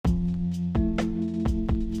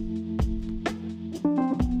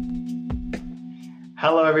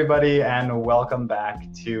Hello, everybody, and welcome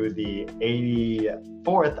back to the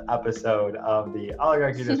 84th episode of the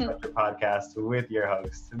Oligarchy Disruptor podcast with your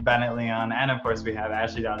host, Bennett Leon. And of course, we have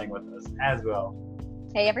Ashley Downing with us as well.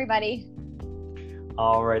 Hey, everybody.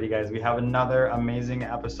 Alrighty, guys, we have another amazing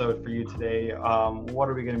episode for you today. What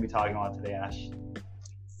are we going to be talking about today, Ash?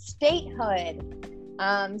 Statehood.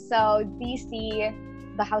 So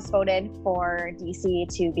DC, the House voted for DC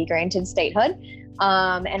to be granted statehood.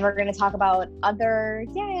 And we're going to talk about we're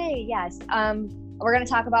going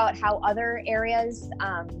to talk about how other areas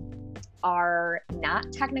are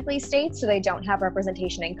not technically states, so they don't have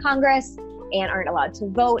representation in Congress and aren't allowed to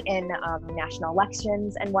vote in national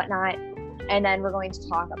elections and whatnot. And then we're going to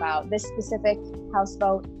talk about this specific House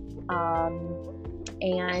vote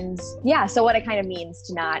so what it kind of means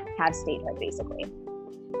to not have statehood, basically.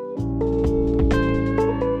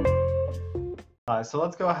 So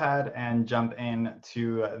let's go ahead and jump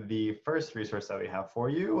into the first resource that we have for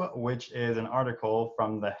you, which is an article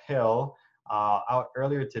from The Hill out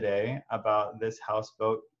earlier today about this House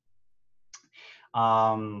vote.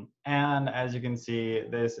 And as you can see,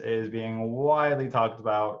 this is being widely talked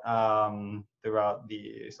about throughout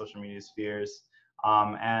the social media spheres.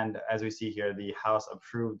 And as we see here, the House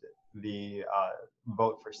approved the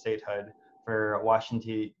vote for statehood for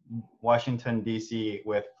Washington, D.C.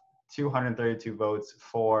 with 232 votes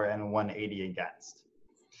for and 180 against.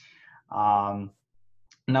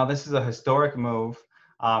 Now, this is a historic move,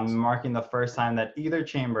 marking the first time that either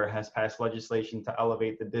chamber has passed legislation to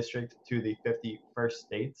elevate the district to the 51st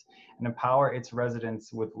state and empower its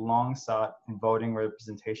residents with long-sought voting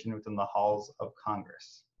representation within the halls of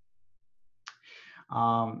Congress.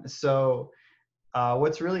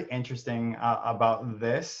 What's really interesting about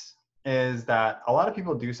this is that a lot of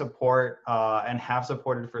people do support and have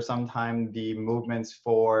supported for some time the movements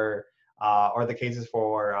for or the cases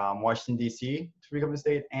for Washington, D.C. to become a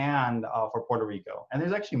state and for Puerto Rico. And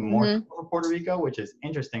there's actually more for Puerto Rico, which is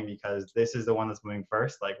interesting because this is the one that's moving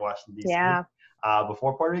first, like Washington, D.C.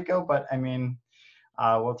 Before Puerto Rico. But I mean,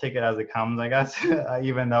 we'll take it as it comes, I guess,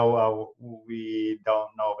 even though we don't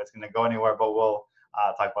know if it's going to go anywhere, but we'll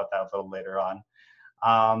talk about that a little later on.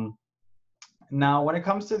 Now, when it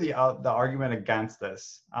comes to the argument against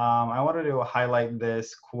this, I wanted to highlight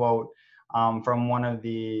this quote from one of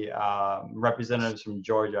the representatives from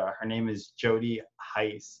Georgia. Her name is Jody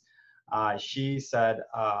Hice. She said,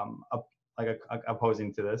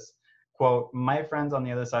 opposing to this, quote, "My friends on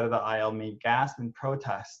the other side of the aisle may gasp in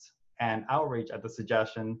protest and outrage at the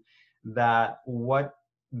suggestion that what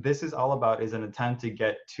this is all about is an attempt to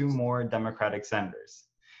get 2 more Democratic senators.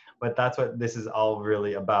 But that's what this is all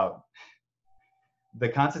really about. The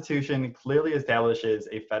Constitution clearly establishes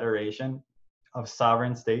a federation of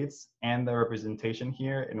sovereign states, and the representation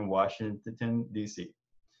here in Washington, D.C.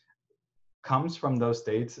 comes from those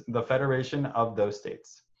states, the federation of those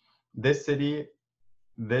states. This city,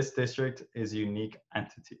 this district is a unique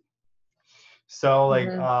entity." So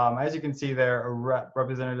as you can see there,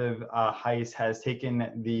 Representative Hice has taken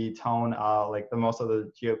the tone like the most of the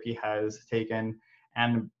GOP has taken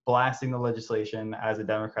and blasting the legislation as a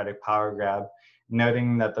Democratic power grab,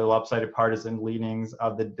 noting that the lopsided partisan leanings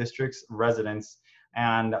of the district's residents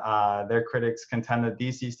and their critics contend that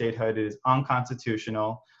DC statehood is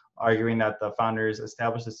unconstitutional, arguing that the founders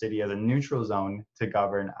established the city as a neutral zone to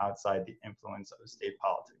govern outside the influence of state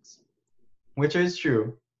politics, which is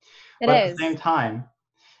true. But at the same time,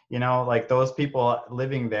 you know, like those people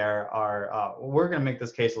living there are, we're going to make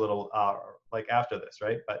this case a little after this,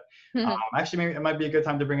 right? But actually, maybe it might be a good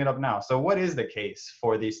time to bring it up now. So what is the case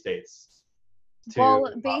for these states? I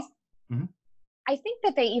think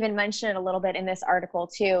that they even mention it a little bit in this article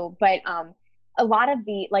too, but a lot of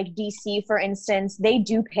the, like DC, for instance, they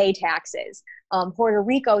do pay taxes. Puerto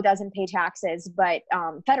Rico doesn't pay taxes, but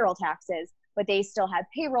federal taxes, but they still have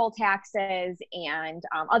payroll taxes and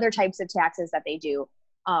other types of taxes that they do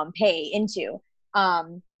pay into.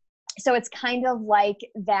 So it's kind of like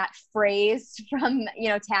that phrase from,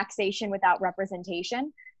 taxation without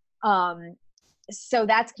representation. So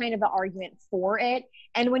that's kind of the argument for it.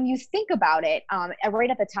 And when you think about it, right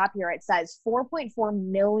at the top here, it says 4.4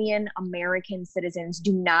 million American citizens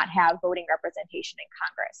do not have voting representation in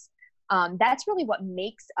Congress. That's really what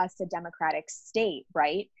makes us a democratic state,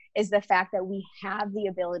 right? Is the fact that we have the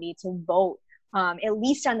ability to vote, at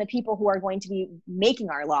least on the people who are going to be making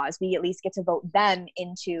our laws. We at least get to vote them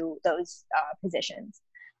into those positions.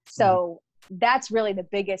 So that's really the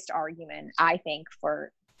biggest argument, I think,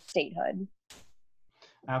 for statehood.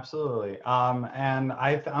 Absolutely. And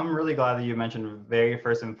I'm really glad that you mentioned very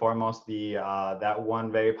first and foremost the that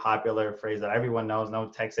one very popular phrase that everyone knows: no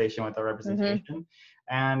taxation without representation.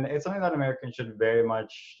 And it's something that Americans should very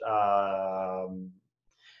much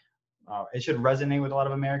it should resonate with a lot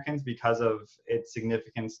of Americans because of its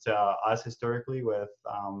significance to us historically with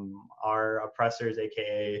our oppressors,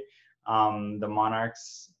 aka the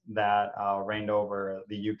monarchs that reigned over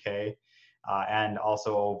the UK and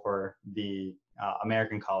also over the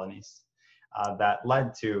American colonies that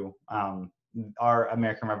led to our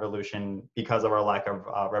American Revolution because of our lack of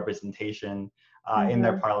representation in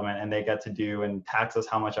their parliament, and they get to do and tax us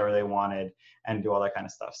how much ever they wanted and do all that kind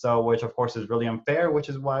of stuff. So, which of course is really unfair, which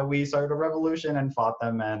is why we started a revolution and fought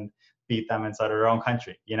them and beat them and started our own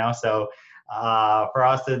country, you know? So for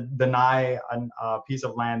us to deny a piece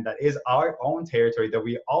of land that is our own territory that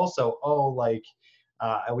we also owe, like,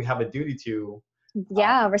 we have a duty to.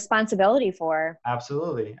 Responsibility for.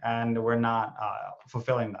 Absolutely. And we're not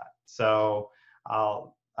fulfilling that. So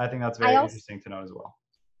I think that's very interesting to know as well.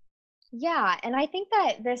 Yeah, and I think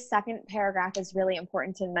that this second paragraph is really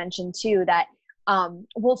important to mention too, that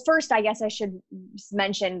well, first, I guess I should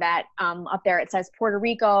mention that up there it says Puerto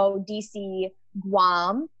Rico, DC,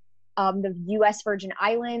 Guam, the U.S. Virgin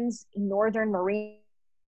Islands, Northern Marina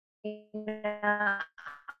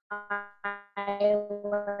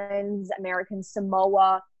Islands, American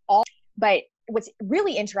Samoa, all. But what's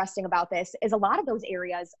really interesting about this is a lot of those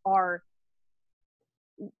areas are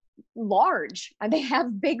large and they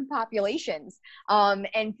have big populations,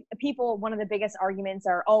 and people, one of the biggest arguments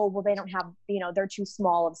are, oh well, they don't have, they're too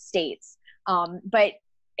small of states, but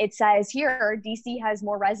it says here DC has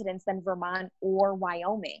more residents than Vermont or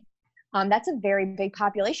Wyoming. That's a very big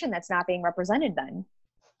population that's not being represented then.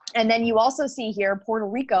 And then you also see here Puerto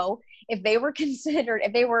Rico, if they were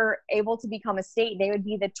able to become a state, they would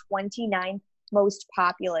be the 29th most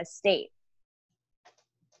populous state.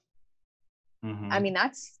 I mean,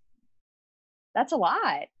 that's a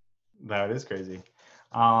lot. That is crazy.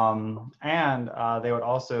 And they would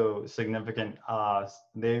also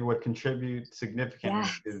they would contribute significantly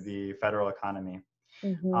to the federal economy.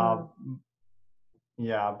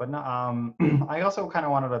 Yeah, but no, I also kind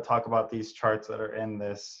of wanted to talk about these charts that are in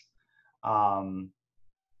this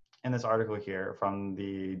article here from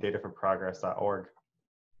the dataforprogress.org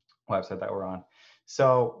website that we're on.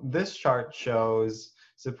 So this chart shows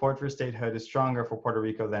support for statehood is stronger for Puerto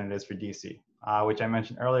Rico than it is for DC, which I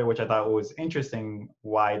mentioned earlier, which I thought was interesting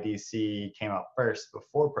why DC came out first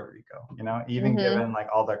before Puerto Rico, even given like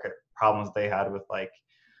all the problems they had with like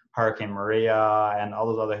Hurricane Maria and all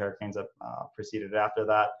those other hurricanes that preceded after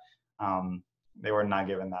that. They were not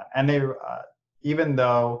given that. And they, even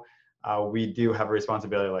though we do have a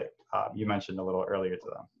responsibility, like you mentioned a little earlier, to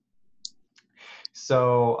them.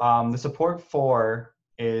 So the support for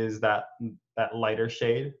is that lighter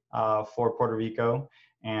shade for Puerto Rico,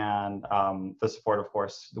 and the support, of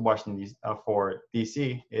course, the Washington for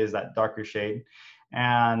DC is that darker shade.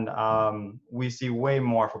 And we see way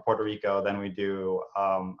more for Puerto Rico than we do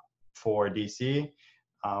for DC.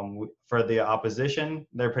 For the opposition,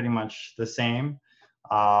 they're pretty much the same.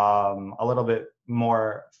 A little bit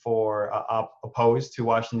more for opposed to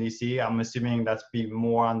Washington, D.C. I'm assuming that's be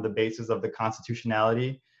more on the basis of the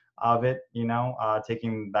constitutionality of it,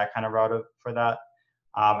 taking that kind of route for that.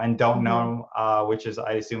 And don't know, which is,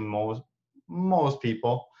 I assume, most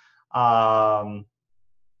people.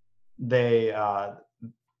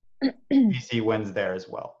 DC wins there as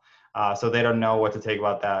well. So they don't know what to take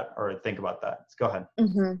about that or think about that. Go ahead.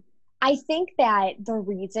 I think that the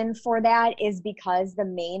reason for that is because the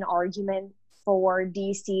main argument for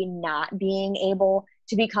DC not being able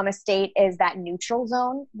to become a state is that neutral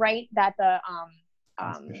zone, right? That the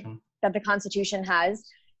Constitution has.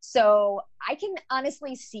 So I can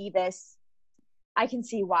honestly see this. I can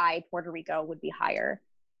see why Puerto Rico would be higher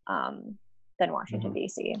than Washington,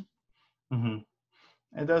 D.C.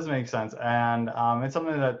 It does make sense. And it's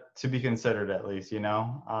something that to be considered, at least,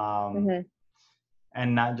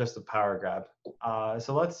 and not just a power grab.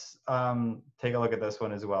 So let's take a look at this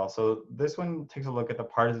one as well. So this one takes a look at the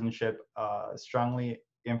partisanship strongly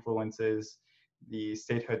influences the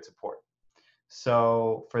statehood support.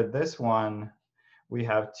 So for this one, we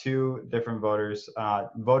have two different voters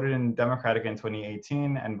voted in Democratic in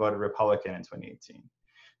 2018 and voted Republican in 2018.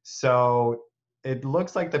 So it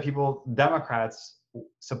looks like Democrats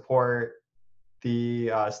support the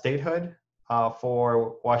statehood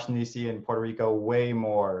for Washington, D.C. and Puerto Rico way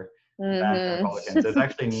more than Republicans. It's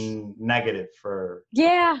actually negative for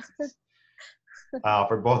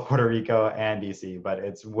both Puerto Rico and D.C., but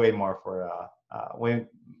it's way more for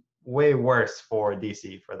way worse for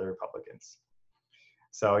D.C. for the Republicans.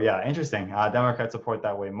 So yeah, interesting. Democrats support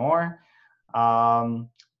that way more.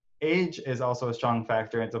 Age is also a strong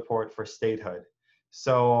factor in support for statehood.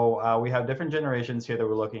 So we have different generations here that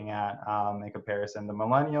we're looking at in comparison: the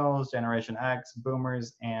millennials, Generation X,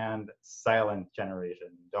 boomers, and silent generation.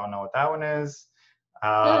 Don't know what that one is.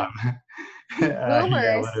 Yeah,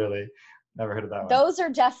 Boomers. literally. Never heard of that one. Those are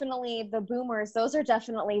definitely the boomers. Those are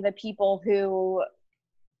definitely the people who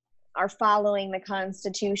are following the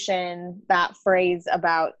Constitution, that phrase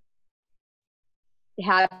about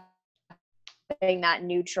having that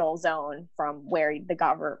neutral zone from where the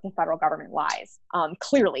federal government lies.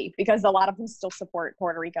 Clearly, because a lot of them still support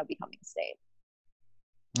Puerto Rico becoming a state.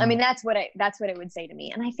 I mean, that's what it would say to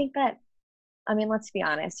me. And I think that, I mean, let's be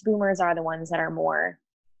honest, boomers are the ones that are more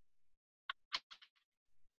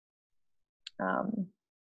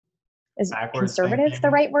is conservative thinking, the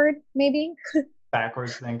right word, maybe?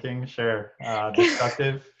 Backwards thinking, sure.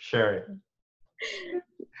 Destructive, sure.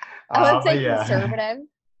 I would say conservative.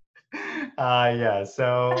 Yeah,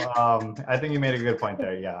 so I think you made a good point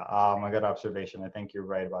there. Yeah, a good observation. I think you're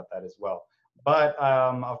right about that as well. But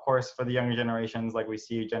of course, for the younger generations, like we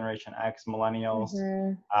see Generation X, millennials,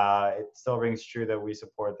 it still rings true that we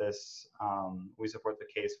support this. We support the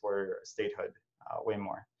case for statehood way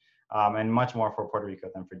more, and much more for Puerto Rico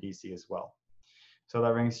than for DC as well. So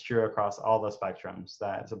that rings true across all the spectrums.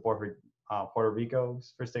 That support for Puerto Rico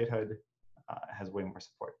for statehood has way more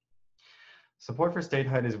support. Support for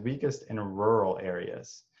statehood is weakest in rural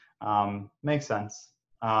areas. Makes sense.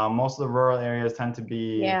 Most of the rural areas tend to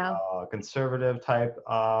be conservative type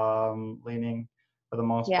leaning for the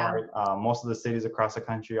most part. Most of the cities across the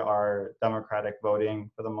country are Democratic voting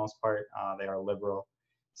for the most part. They are liberal.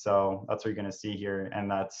 So that's what you're going to see here. And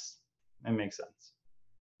it makes sense.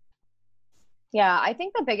 Yeah, I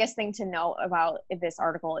think the biggest thing to note about this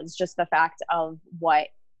article is just the fact of what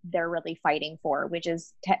they're really fighting for, which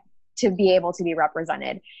is to be able to be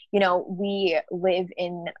represented. You know, we live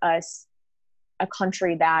in a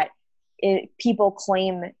country that people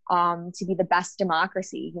claim to be the best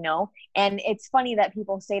democracy, you know? And it's funny that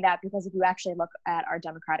people say that, because if you actually look at our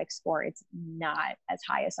democratic score, it's not as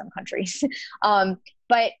high as some countries.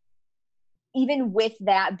 But even with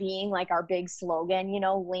that being like our big slogan, you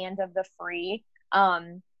know, land of the free,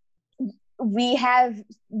 we have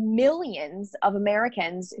millions of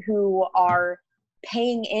Americans who are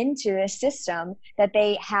paying into a system that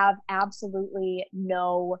they have absolutely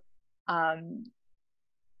no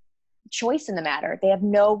choice in the matter. They have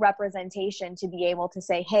no representation to be able to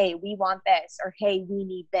say, hey, we want this, or hey, we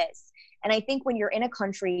need this. And I think when you're in a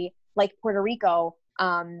country like Puerto Rico,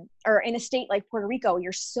 or in a state like Puerto Rico,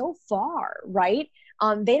 you're so far, right?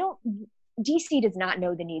 DC does not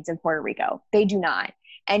know the needs of Puerto Rico. They do not.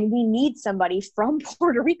 And we need somebody from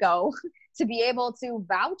Puerto Rico to be able to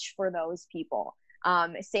vouch for those people.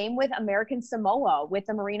 Same with American Samoa, with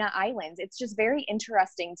the Marina Islands. It's just very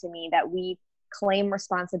interesting to me that we claim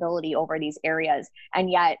responsibility over these areas, and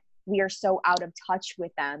yet we are so out of touch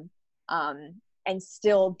with them, and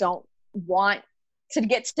still don't want to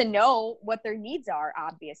get to know what their needs are,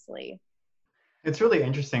 obviously. It's really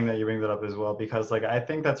interesting that you bring that up as well, because like I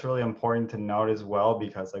think that's really important to note as well,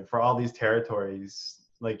 because like for all these territories,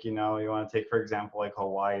 like, you know, you want to take, for example, like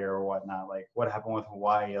Hawaii or whatnot, like what happened with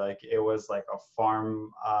Hawaii, like it was like a farming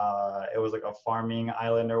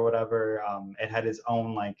island or whatever. It had its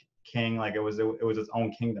own like king, like it was its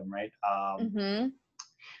own kingdom, right?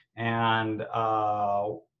 And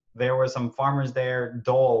there were some farmers there.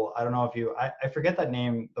 Dole, I don't know if I forget that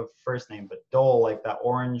name, the first name, but Dole, like that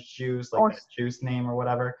orange juice, like that juice name or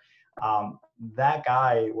whatever. That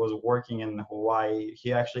guy was working in Hawaii.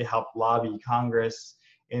 He actually helped lobby Congress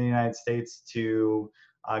in the United States to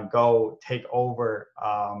go take over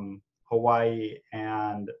Hawaii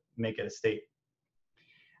and make it a state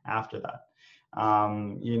after that.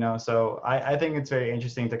 You know, so I think it's very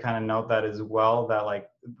interesting to kind of note that as well, that like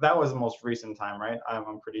that was the most recent time, right?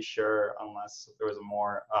 I'm pretty sure, unless there was a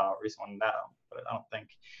more recent one than that, but I don't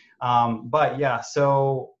think. But yeah,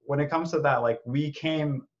 so when it comes to that, like we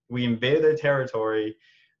invaded their territory,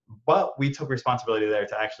 but we took responsibility there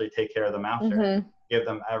to actually take care of them after, give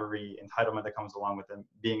them every entitlement that comes along with them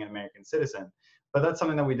being an American citizen. But that's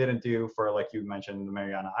something that we didn't do for, like you mentioned, the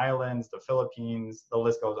Mariana Islands, the Philippines, the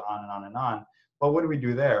list goes on and on and on. But what did we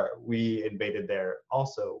do there? We invaded there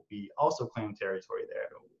also. We also claimed territory there.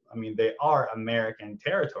 I mean, they are American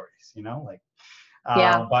territories, you know, like,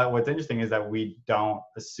 but what's interesting is that we don't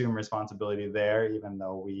assume responsibility there, even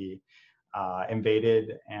though we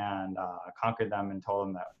invaded and conquered them and told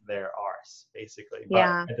them that they're ours, basically. But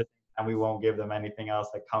at the same time, we won't give them anything else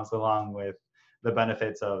that comes along with the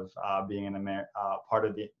benefits of being part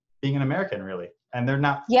of the being an American, really. And they're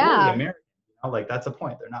not fully American. You know? Like, that's the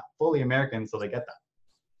point. They're not fully American, so they get that.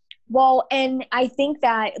 Well, and I think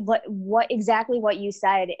that what exactly what you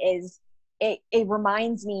said is it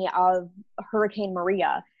reminds me of Hurricane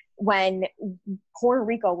Maria, when Puerto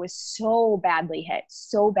Rico was so badly hit.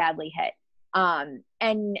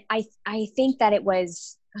 And I think that it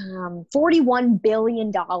was $41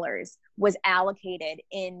 billion was allocated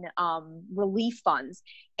in relief funds,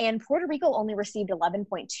 and Puerto Rico only received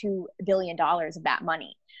 $11.2 billion of that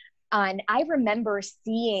money. And I remember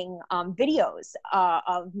seeing videos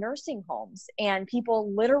of nursing homes and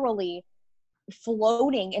people literally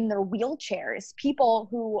floating in their wheelchairs, people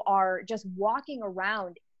who are just walking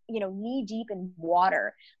around, knee deep in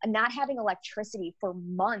water and not having electricity for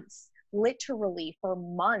months, literally for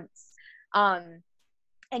months.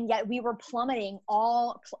 And yet we were plumbing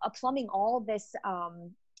all this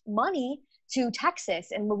money to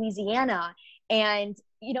Texas and Louisiana. And,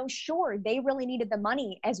 sure, they really needed the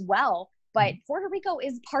money as well. But Puerto Rico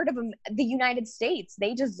is part of the United States.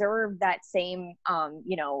 They deserve that same,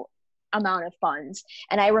 amount of funds.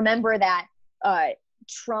 And I remember that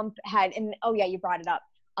Trump had, and oh yeah, you brought it up.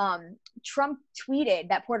 Trump tweeted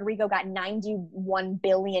that Puerto Rico got $91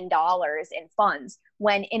 billion in funds,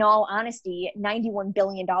 when in all honesty, $91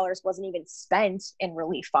 billion wasn't even spent in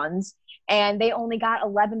relief funds, and they only got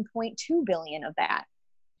 $11.2 billion of that.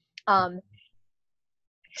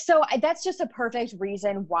 So that's just a perfect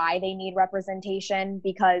reason why they need representation,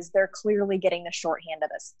 because they're clearly getting the shorthand of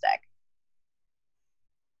the stick.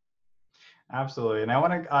 Absolutely. And I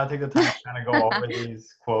want to take the time to kind of go over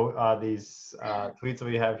these tweets that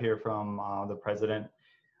we have here from the president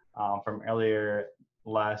from earlier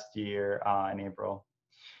last year in April.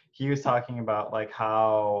 He was talking about like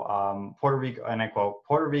how Puerto Rico, and I quote,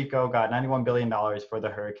 Puerto Rico got $91 billion for the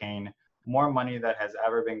hurricane, more money that has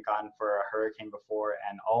ever been gotten for a hurricane before,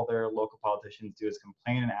 and all their local politicians do is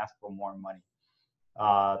complain and ask for more money.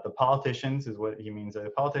 The politicians is what he means.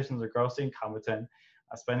 The politicians are grossly incompetent,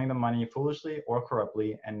 spending the money foolishly or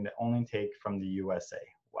corruptly, and only take from the USA.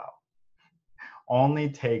 Wow. Only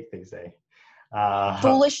take, they say.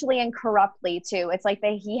 Foolishly and corruptly, too. It's like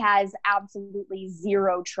he has absolutely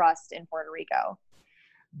zero trust in Puerto Rico.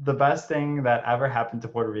 The best thing that ever happened to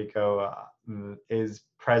Puerto Rico is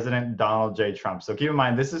President Donald J. Trump. So keep in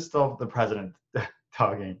mind, this is still the president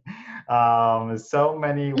talking. So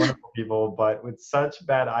many wonderful people, but with such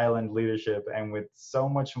bad island leadership and with so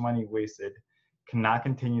much money wasted, cannot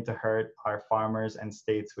continue to hurt our farmers and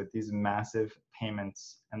states with these massive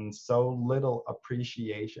payments and so little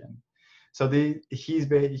appreciation. So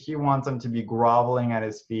he wants them to be groveling at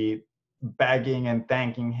his feet, begging and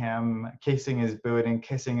thanking him, kissing his boot and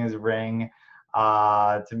kissing his ring,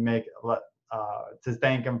 to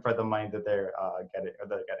thank him for the money that they're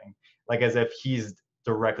getting, like as if he's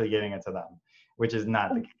directly giving it to them, which is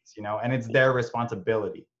not the case, and it's their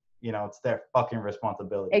responsibility. It's their fucking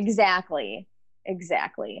responsibility.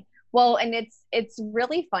 Exactly. Well, and it's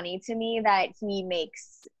really funny to me that he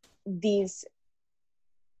makes these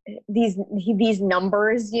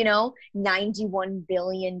numbers, $91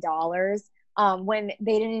 billion, when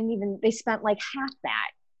they spent like half that,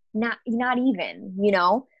 not even,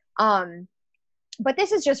 but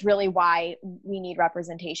this is just really why we need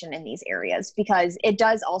representation in these areas, because it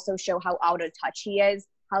does also show how out of touch he is,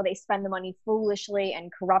 how they spend the money foolishly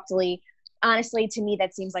and corruptly. Honestly, to me,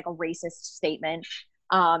 that seems like a racist statement.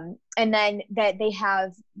 And then that they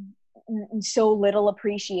have so little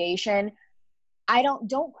appreciation.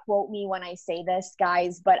 Don't quote me when I say this,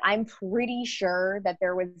 guys, but I'm pretty sure that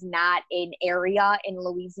there was not an area in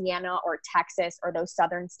Louisiana or Texas or those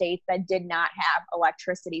southern states that did not have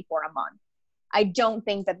electricity for a month. I don't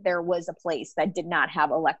think that there was a place that did not have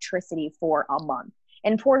electricity for a month.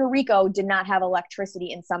 And Puerto Rico did not have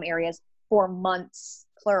electricity in some areas for months,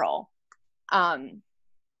 plural.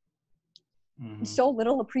 So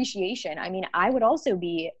little appreciation. I mean, I would also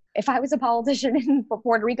be, if I was a politician in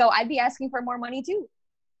Puerto Rico, I'd be asking for more money too.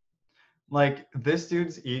 Like, this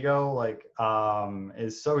dude's ego,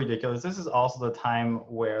 is so ridiculous. This is also the time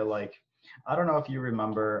where, I don't know if you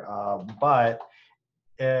remember, but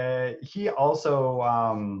he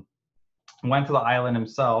also went to the island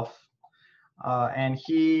himself, and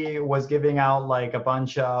he was giving out a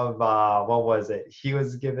bunch of what was it? He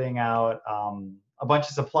was giving out a bunch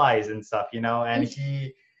of supplies and stuff, and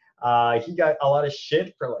he got a lot of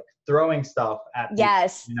shit for throwing stuff at people,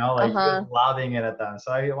 yes, he was lobbing it at them.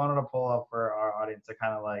 So I wanted to pull up for our audience to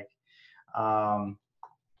kind of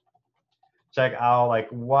check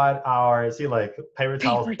out what our paper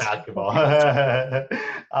towels, basketball.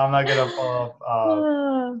 I'm not gonna pull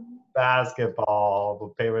up basketball,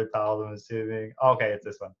 but paper towels, I'm assuming. Okay, it's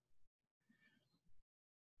this one.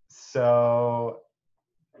 So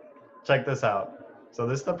check this out. So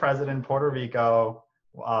this is the president of Puerto Rico,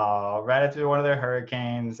 right after one of their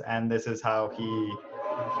hurricanes, and this is how he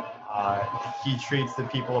treats the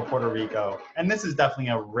people of Puerto Rico. And this is definitely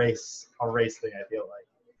a race thing, I feel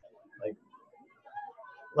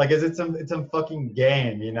like it's some fucking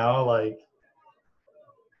game, you know? Like,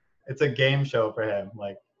 it's a game show for him.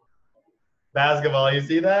 Like, basketball, you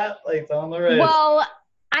see that? Like, it's on the wrist. Well,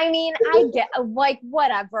 I mean, I get, like,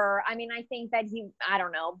 whatever. I mean, I think that I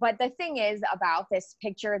don't know. But the thing is about this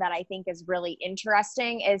picture that I think is really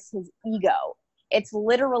interesting is his ego. It's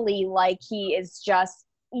literally like he is just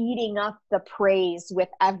eating up the praise with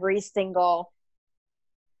every single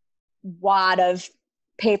wad of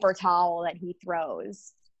paper towel that he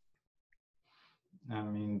throws. I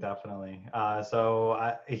mean, definitely.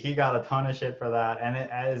 So he got a ton of shit for that. And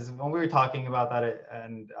when we were talking about that,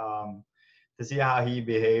 to see how he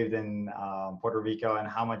behaved in Puerto Rico and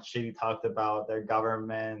how much shit he talked about their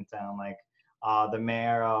government and like the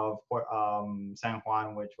mayor of San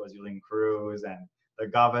Juan, which was Julian Cruz, and the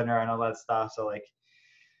governor and all that stuff. So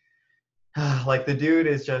like the dude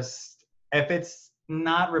is just, if it's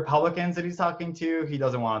not Republicans that he's talking to, he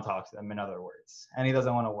doesn't want to talk to them, in other words, and he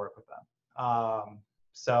doesn't want to work with them.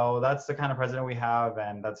 So that's the kind of president we have,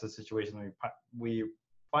 and that's the situation we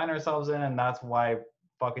find ourselves in, and that's why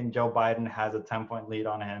fucking Joe Biden has a 10-point lead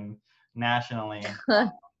on him nationally.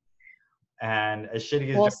 And as shitty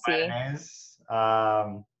as Joe Biden is,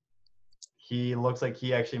 he looks like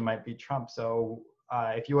he actually might beat Trump. So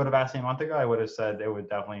if you would have asked me a month ago, I would have said it would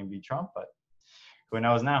definitely be Trump, but who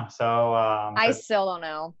knows now? So I still don't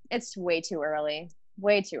know. It's way too early.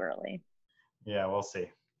 Way too early. Yeah, we'll see.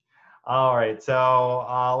 All right, so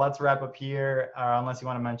let's wrap up here. Unless you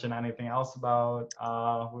want to mention anything else about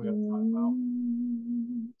who we have to talk about.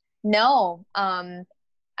 No, I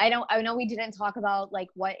know we didn't talk about like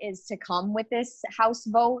what is to come with this House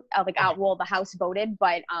vote. The House voted,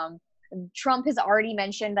 but Trump has already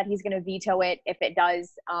mentioned that he's going to veto it if it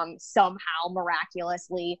does somehow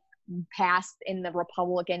miraculously pass in the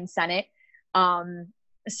Republican Senate.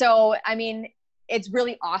 So I mean, it's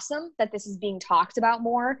really awesome that this is being talked about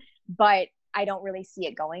more, but I don't really see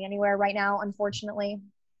it going anywhere right now, unfortunately.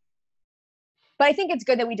 But I think it's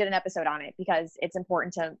good that we did an episode on it because it's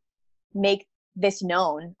important to make this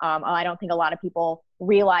known. I don't think a lot of people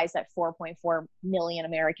realize that 4.4 million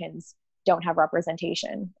Americans don't have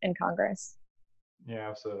representation in Congress. Yeah,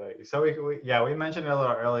 absolutely. So we mentioned a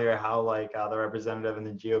little earlier how like the representative and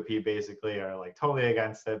the GOP basically are like totally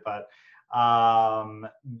against it, but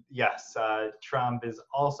yes, Trump is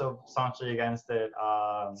also staunchly against it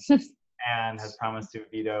and has promised to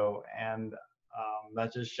veto, and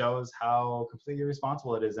that just shows how completely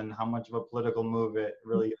irresponsible it is and how much of a political move it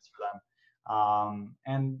really is for them.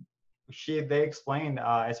 And they explained,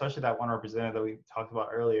 especially that one representative that we talked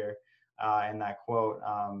about earlier in that quote,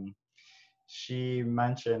 she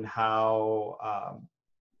mentioned how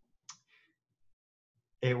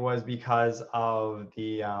it was because of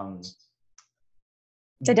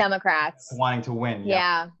the Democrats wanting to win.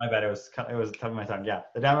 Yeah. My bad. It was the tip of my tongue. Yeah.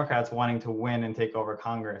 The Democrats wanting to win and take over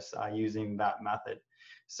Congress using that method.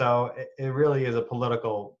 So it really is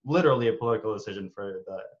literally a political decision for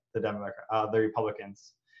the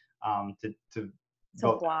Republicans to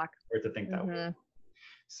vote block or to think that way.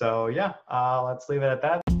 So yeah, let's leave it at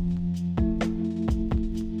that.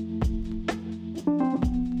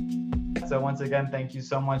 So once again, thank you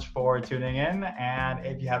so much for tuning in. And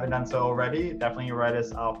if you haven't done so already, definitely write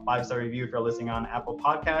us a 5-star review if you're listening on Apple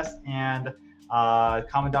Podcasts, and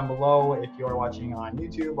comment down below if you're watching on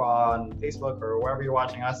YouTube, on Facebook, or wherever you're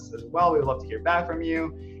watching us as well. We'd love to hear back from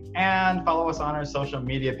you. And follow us on our social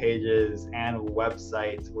media pages and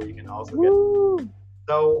websites where you can also get.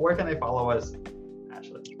 So where can they follow us,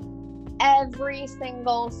 Ashley? Every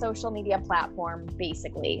single social media platform,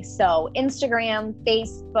 basically. So Instagram,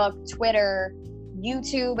 Facebook, Twitter,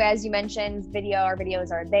 YouTube, as you mentioned, our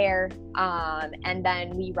videos are there. And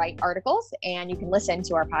then we write articles, and you can listen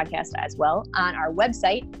to our podcast as well on our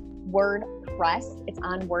website, WordPress. It's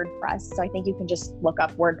on WordPress. So I think you can just look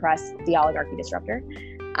up WordPress, The Oligarchy Disruptor.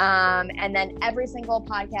 And then every single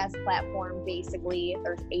podcast platform, basically,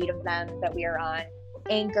 there's 8 of them that we are on.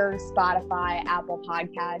 Anchor, Spotify, Apple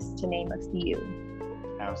Podcasts, to name a few.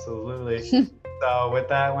 Absolutely. So with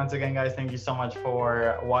that, once again, guys, thank you so much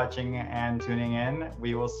for watching and tuning in.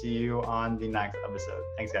 We will see you on the next episode.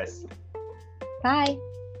 Thanks, guys. Bye.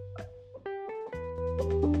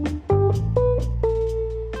 Bye.